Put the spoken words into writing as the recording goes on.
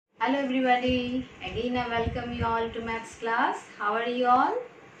Hello everybody, again I welcome you all to maths class. How are you all?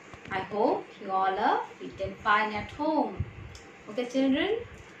 I hope you all are fit and fine at home. Okay children,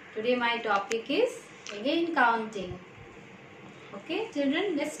 today my topic is again counting. Okay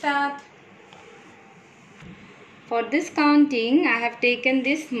children, let's start. For this counting I have taken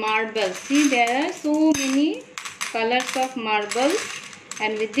this marble. See, there are so many colors of marbles,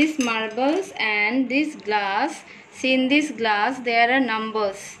 and with these marbles and this glass, see, in this glass there are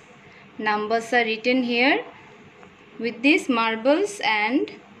numbers. Numbers are written here. With these marbles and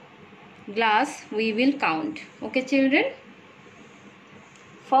glass we will count. Okay children,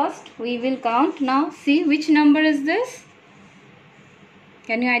 first we will count. Now see, which number is this?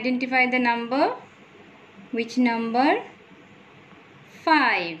 Can you identify the number? Which number?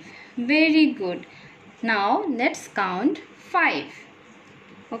 5. Very good. Now let's count 5.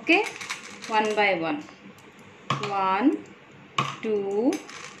 Okay, one by one. 1, 2,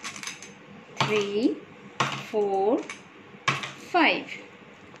 3, 4, 5.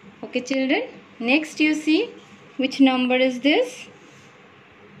 Okay children, next you see, which number is this?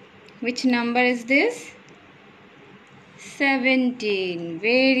 Which number is this? 17.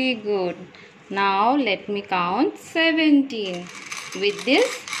 Very good. Now let me count 17 with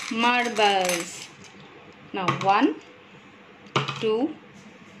this marbles. Now 1, 2,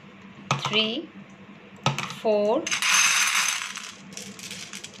 3, 4,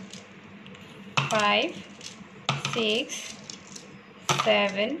 5, 6,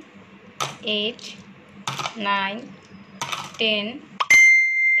 7, 8, 9, 10,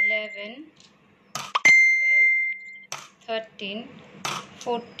 11, 12, 13,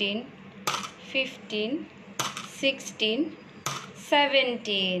 14, 15, 16,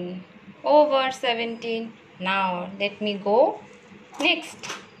 17. Over 17. Now let me go next.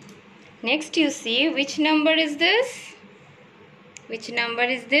 Next you see, which number is this? Which number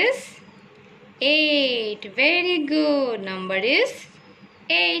is this? 8. Very good. Number is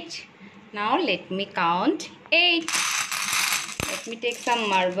 8. Now let me count 8. Let me take some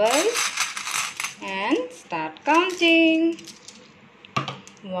marbles and start counting.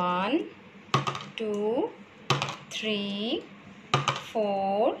 1, 2, 3,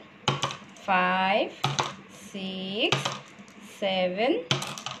 4, 5, 6, 7,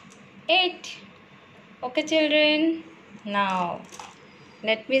 8. Okay children, now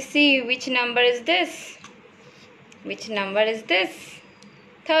let me see, which number is this? Which number is this?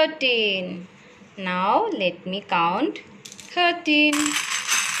 13. Now let me count 13.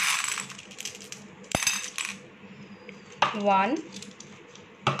 1,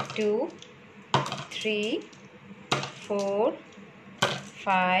 2, 3, 4,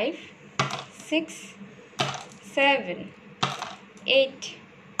 5, 6, 7, 8,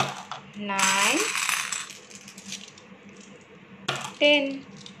 9, 10,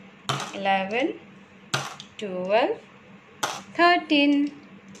 11, 12, 13.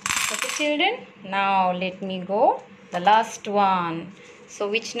 Okay children, now let me go the last one. So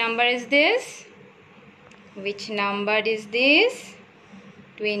which number is this? Which number is this?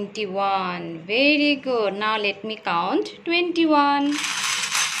 21. Very good. Now let me count 21.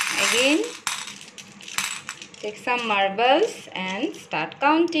 Again, take some marbles and start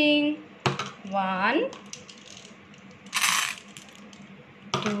counting. 1,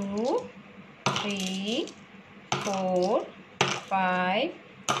 2, 3, 4, 5,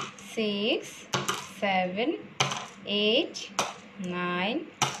 6, 7, 8, 9,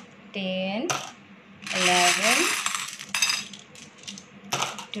 10, 11,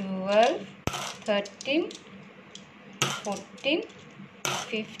 12, 13, 14,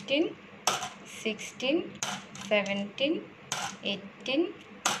 15, 16, 17, 18,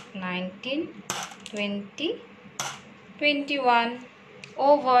 19, 20, 21.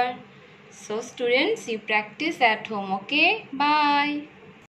 Over. So students, you practice at home. Okay, bye.